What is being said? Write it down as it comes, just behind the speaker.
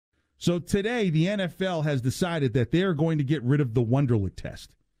So today, the NFL has decided that they're going to get rid of the Wonderlic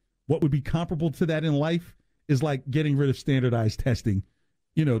Test. What would be comparable to that in life is like getting rid of standardized testing,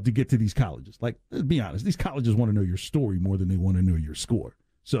 to get to these colleges. Like, let's be honest, these colleges want to know your story more than they want to know your score.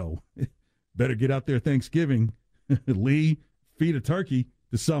 So better get out there Thanksgiving, Lee, feed a turkey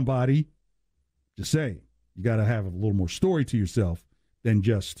to somebody. Just saying, you got to have a little more story to yourself than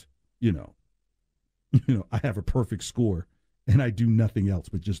just, I have a perfect score and I do nothing else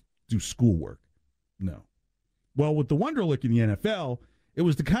but just do schoolwork. No. Well, with the Wonderlic in the NFL, it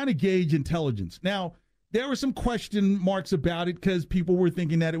was to kind of gauge intelligence. Now, there were some question marks about it because people were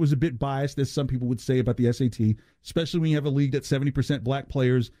thinking that it was a bit biased, as some people would say about the SAT, especially when you have a league that's 70% black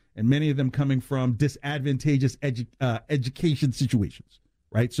players and many of them coming from disadvantageous education situations,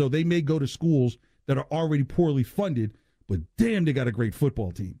 right? So they may go to schools that are already poorly funded, but damn, they got a great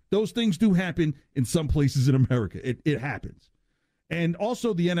football team. Those things do happen in some places in America. It happens. And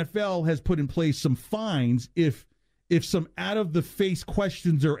also the NFL has put in place some fines if some out-of-the-face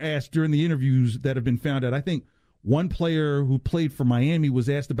questions are asked during the interviews that have been found out. I think one player who played for Miami was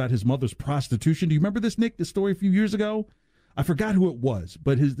asked about his mother's prostitution. Do you remember this, Nick, this story a few years ago? I forgot who it was,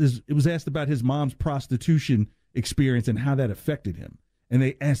 but it was asked about his mom's prostitution experience and how that affected him. And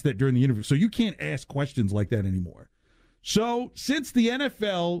they asked that during the interview. So you can't ask questions like that anymore. So since the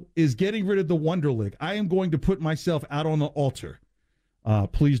NFL is getting rid of the Wonderlic, I am going to put myself out on the altar.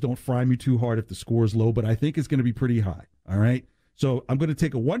 Please don't fry me too hard if the score is low, but I think it's going to be pretty high. All right. So I'm going to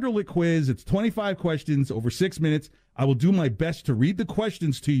take a Wonderlic quiz. It's 25 questions over 6 minutes. I will do my best to read the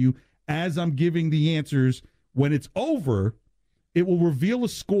questions to you as I'm giving the answers. When it's over, it will reveal a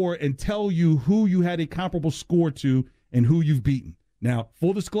score and tell you who you had a comparable score to and who you've beaten. Now,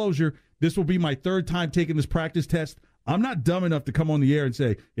 full disclosure, this will be my third time taking this practice test. I'm not dumb enough to come on the air and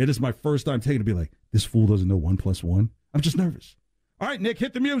say, yeah, this is my first time taking it, to be like, this fool doesn't know 1 + 1. I'm just nervous. All right, Nick,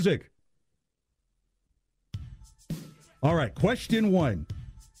 hit the music. All right, question 1.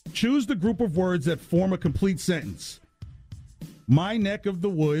 Choose the group of words that form a complete sentence. My neck of the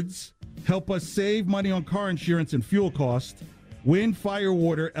woods, help us save money on car insurance and fuel cost, wind, fire,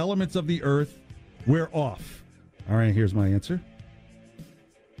 water, elements of the earth, we're off. All right, here's my answer.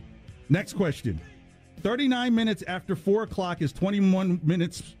 Next question. 39 minutes after 4 o'clock is 21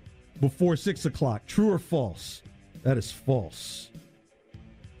 minutes before 6 o'clock. True or false? That is false.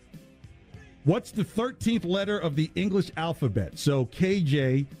 What's the 13th letter of the English alphabet? So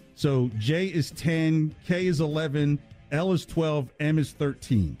KJ, so J is 10, K is 11, L is 12, M is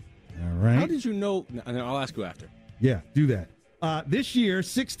 13. All right. How did you know? I'll ask you after. Yeah, do that. This year,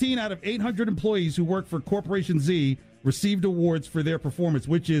 16 out of 800 employees who work for Corporation Z received awards for their performance,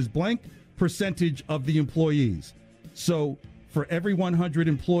 which is blank percentage of the employees. So for every 100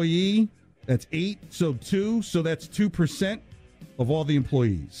 employee, that's 8, so 2, so that's 2% of all the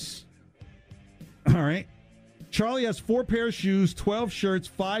employees. All right. Charlie has 4 pair of shoes, 12 shirts,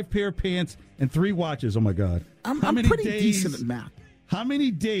 5 pair of pants, and 3 watches. Oh, my God. I'm pretty decent at math. How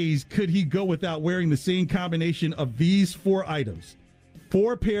many days could he go without wearing the same combination of these 4 items?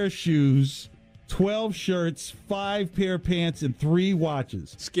 4 pair of shoes, 12 shirts, 5 pair of pants, and 3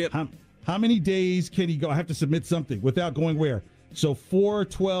 watches. Skip. How many days can he go? I have to submit something without going where? So 4,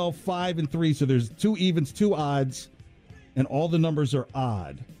 12, 5, and 3. So there's 2 evens, 2 odds, and all the numbers are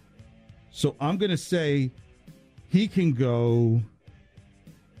odd. So I'm going to say he can go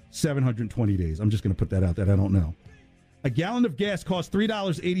 720 days. I'm just going to put that out there. I don't know. A gallon of gas costs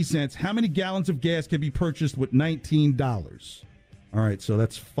 $3.80. How many gallons of gas can be purchased with $19? All right, so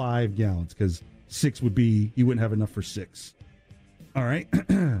that's 5 gallons because 6 would be, you wouldn't have enough for 6. All right.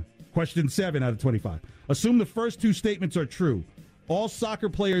 Question 7 out of 25. Assume the first 2 statements are true. All soccer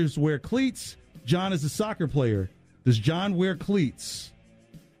players wear cleats. John is a soccer player. Does John wear cleats?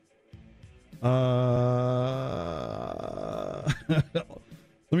 Let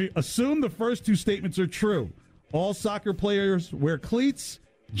me assume the first 2 statements are true. All soccer players wear cleats.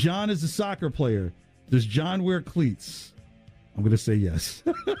 John is a soccer player. Does John wear cleats? I'm going to say yes.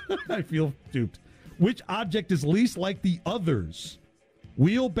 I feel duped. Which object is least like the others?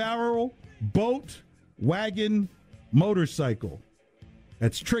 Wheelbarrow, boat, wagon, motorcycle.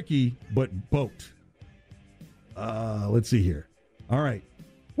 That's tricky, but boat. Let's see here. All right.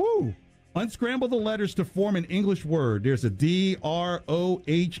 Woo! Unscramble the letters to form an English word. There's a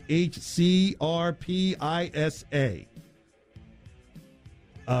D-R-O-H-H-C-R-P-I-S-A.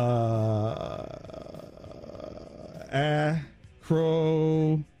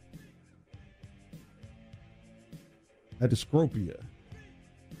 Adyscropia.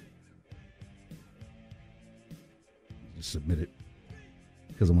 Just submit it.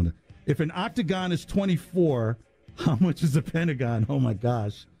 Because I'm going to. If an octagon is 24, how much is a pentagon? Oh, my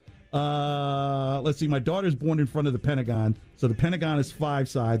gosh. Let's see. My daughter's born in front of the Pentagon. So the Pentagon is 5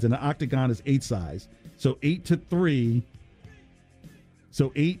 sides and the octagon is 8 sides. So 8 to 3.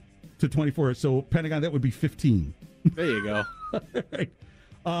 So 8 to 24. So Pentagon, that would be 15. There you go. Right.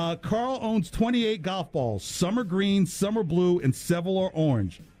 Carl owns 28 golf balls. Some are green, some are blue, and several are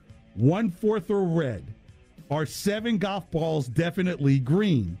orange. 1/4 are red. Are 7 golf balls definitely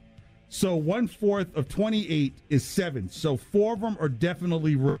green? So 1/4 of 28 is 7. So 4 of them are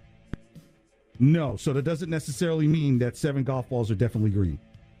definitely red. No, so that doesn't necessarily mean that 7 golf balls are definitely green.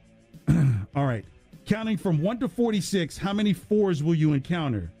 All right. Counting from 1 to 46, how many 4s will you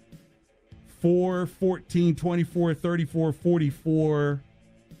encounter? 4, 14, 24, 34, 44,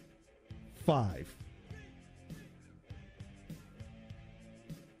 5.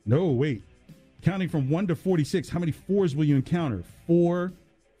 No, wait. Counting from 1 to 46, how many 4s will you encounter? 4,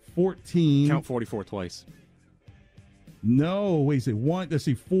 14. Count 44 twice. No, wait, say 1. Let's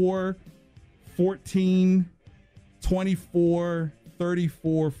see, 4, 14, 24,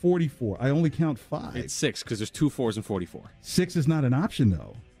 34, 44. I only count 5. It's 6 because there's 2 4s and 44. 6 is not an option,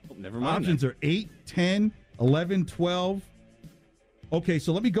 though. Oh, never mind. Options are 8, 10, 11, 12. Okay,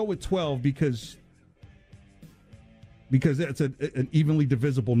 so let me go with 12 because that's an evenly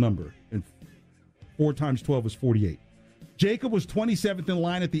divisible number. And 4 times 12 is 48. Jacob was 27th in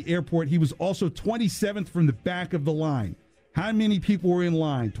line at the airport. He was also 27th from the back of the line. How many people were in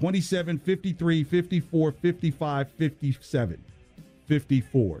line? 27, 53, 54, 55, 57.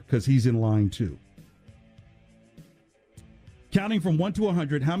 54, because he's in line too. Counting from 1 to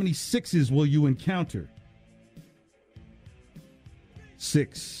 100, how many 6s will you encounter?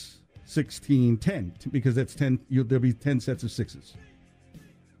 6, 16, 10, because that's 10. There'll be 10 sets of 6s.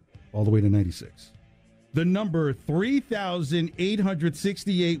 All the way to 96. The number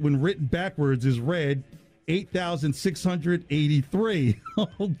 3,868 when written backwards is read 8,683.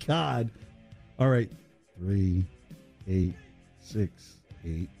 Oh, God. All right. 3, 8, 6,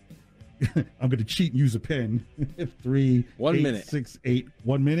 8. I'm going to cheat and use a pen. 3, 1 8, minute. 6, 8.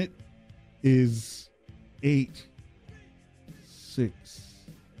 1 minute is 8, 6,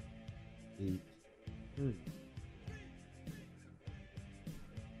 8, 3.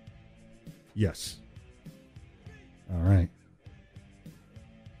 Yes. All right.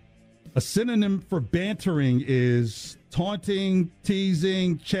 A synonym for bantering is taunting,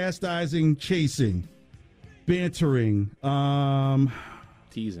 teasing, chastising, chasing. Bantering.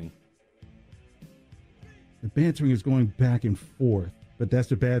 Teasing. The bantering is going back and forth, but that's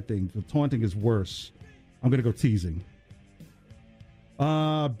the bad thing. The taunting is worse. I'm going to go teasing.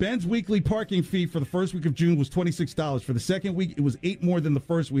 Ben's weekly parking fee for the first week of June was $26. For the second week, it was 8 more than the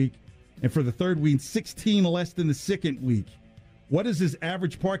first week. And for the third week, 16 less than the second week. What is his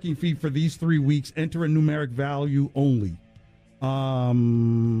average parking fee for these 3 weeks? Enter a numeric value only.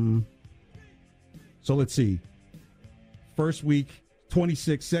 So let's see. First week,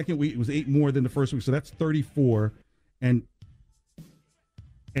 26. Second week, it was 8 more than the first week. So that's 34. And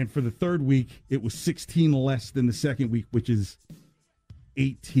for the third week, it was 16 less than the second week, which is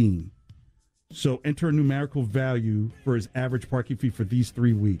 18. So enter a numerical value for his average parking fee for these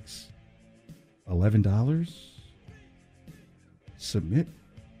 3 weeks. $11. Submit.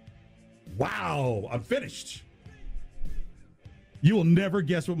 Wow, I'm finished. You will never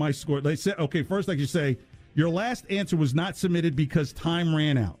guess what my score. They said, okay, first I can say your last answer was not submitted because time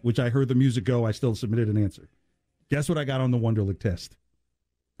ran out, which I heard the music go. I still submitted an answer. Guess what I got on the Wonderlic test?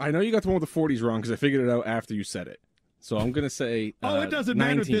 I know you got the one with the 40s wrong because I figured it out after you said it. So I'm going to say it doesn't 19.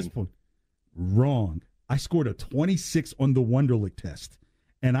 matter at this point. Wrong. I scored a 26 on the Wonderlic test.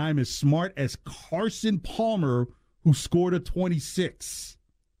 And I'm as smart as Carson Palmer, who scored a 26.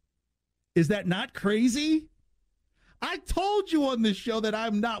 Is that not crazy? I told you on this show that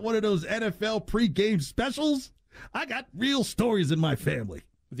I'm not one of those NFL pregame specials. I got real stories in my family.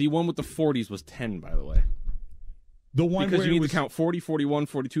 The one with the 40s was 10, by the way. The one because where you need it was, to count 40, 41,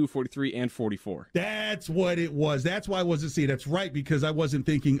 42, 43, and 44. That's what it was. That's why I wasn't seeing. That's right, because I wasn't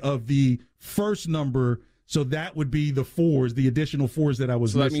thinking of the first number. So that would be the 4s, the additional 4s that I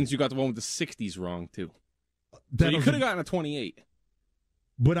was missing. So that means you got the one with the 60s wrong, too. So you could have gotten a 28.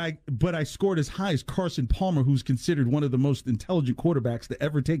 But I scored as high as Carson Palmer, who's considered one of the most intelligent quarterbacks to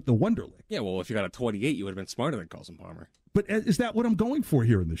ever take the Wonderlic. Yeah, well, if you got a 28, you would have been smarter than Carson Palmer. But is that what I'm going for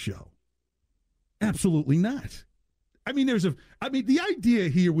here in the show? Absolutely not. I mean, the idea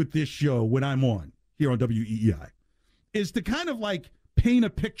here with this show when I'm on here on WEEI is to kind of like paint a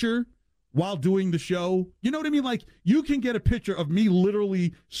picture while doing the show. You know what I mean? Like, you can get a picture of me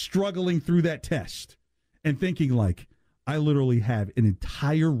literally struggling through that test and thinking like, I literally have an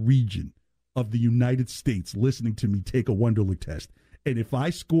entire region of the United States listening to me take a Wonderlic test. And if I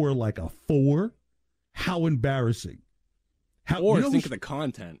score like a 4, how embarrassing. Or think of the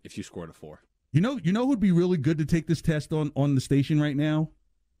content if you scored a 4. You know who'd be really good to take this test on the station right now?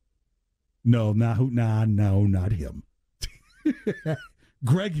 No, not him.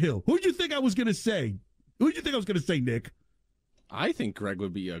 Greg Hill. Who'd you think I was going to say? Who'd you think I was going to say, Nick? I think Greg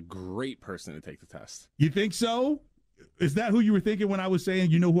would be a great person to take the test. You think so? Is that who you were thinking when I was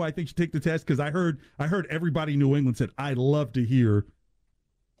saying, you know who I think should take the test? Because I heard everybody in New England said, I'd love to hear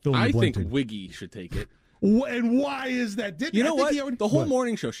Phil I think Wiggy should take it. And why is that? You know what? The whole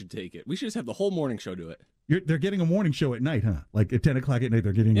morning show should take it. We should just have the whole morning show do it. They're getting a morning show at night, huh? Like at 10 o'clock at night,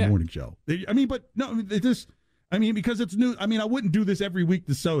 they're getting a morning show. Because it's new. I mean, I wouldn't do this every week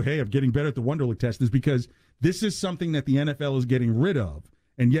to show, hey, I'm getting better at the Wonderlic Test, is because this is something that the NFL is getting rid of.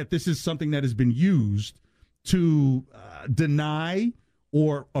 And yet this is something that has been used to deny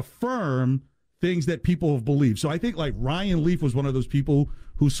or affirm things that people have believed. So I think like Ryan Leaf was one of those people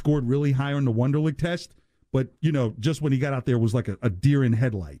who scored really high on the Wonderlic Test. But, just when he got out there was like a deer in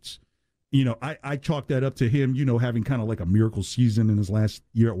headlights. I chalked that up to him, having kind of like a miracle season in his last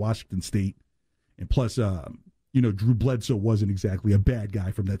year at Washington State. And plus, Drew Bledsoe wasn't exactly a bad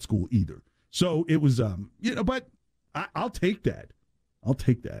guy from that school either. So it was, but I'll take that. I'll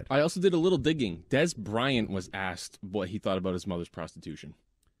take that. I also did a little digging. Des Bryant was asked what he thought about his mother's prostitution.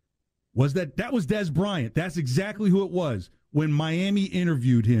 That was Des Bryant. That's exactly who it was when Miami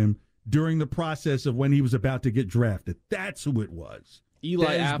interviewed him during the process of when he was about to get drafted. That's who it was.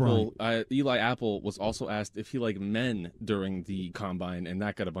 Eli Apple was also asked if he liked men during the combine, and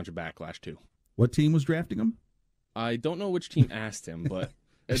that got a bunch of backlash too. What team was drafting him? I don't know which team asked him, but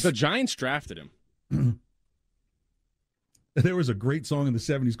the Giants drafted him. There was a great song in the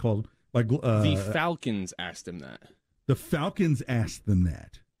 70s called... the Falcons asked him that. The Falcons asked them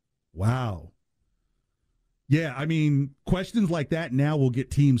that. Wow. Yeah, I mean, questions like that now will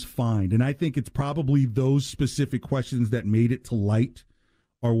get teams fined, and I think it's probably those specific questions that made it to light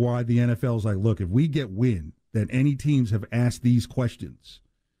are why the NFL is like, look, if we get wind that any teams have asked these questions,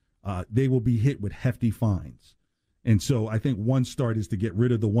 they will be hit with hefty fines. And so I think one start is to get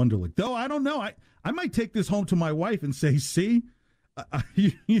rid of the Wonderlic. Though I don't know, I might take this home to my wife and say, see,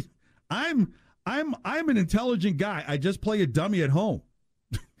 I'm an intelligent guy. I just play a dummy at home.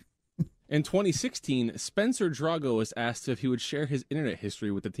 In 2016, Spencer Drago was asked if he would share his internet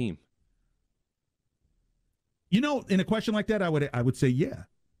history with the team. In a question like that, I would say yeah,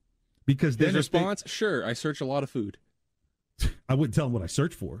 because then his response, sure, I search a lot of food. I wouldn't tell him what I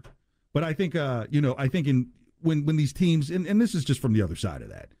search for, but I think when these teams, and this is just from the other side of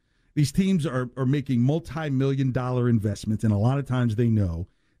that, these teams are making multi-million-dollar investments, and a lot of times they know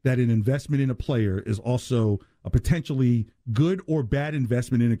that an investment in a player is also a potentially good or bad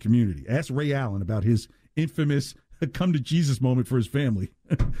investment in a community. Ask Ray Allen about his infamous come-to-Jesus moment for his family.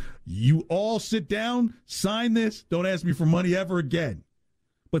 You all sit down, sign this, don't ask me for money ever again.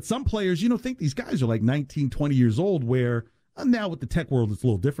 But some players, think these guys are like 19, 20 years old, where now with the tech world it's a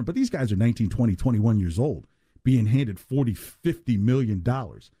little different, but these guys are 19, 20, 21 years old, being handed $40, $50 million.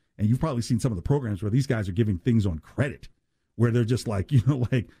 And you've probably seen some of the programs where these guys are giving things on credit, where they're just like,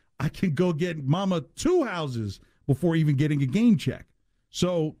 I can go get mama 2 houses before even getting a game check.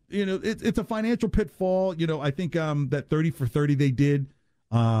 So, it's a financial pitfall. I think that 30 for 30 they did.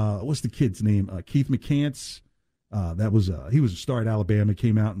 What's the kid's name? Keith McCants. He was a star at Alabama,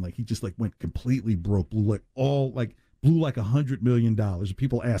 came out and he just went completely broke, blew like $100 million.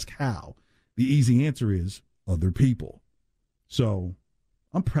 People ask how. The easy answer is other people. So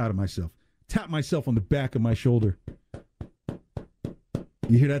I'm proud of myself. Tap myself on the back of my shoulder.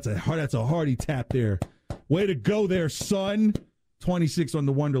 You hear that's a hearty tap there. Way to go there, son. 26 on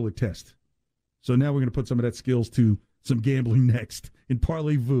the Wonderlic Test. So now we're going to put some of that skills to some gambling next in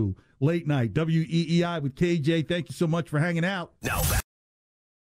Parlez-Vous. Late night, WEEI with KJ. Thank you so much for hanging out. Now back.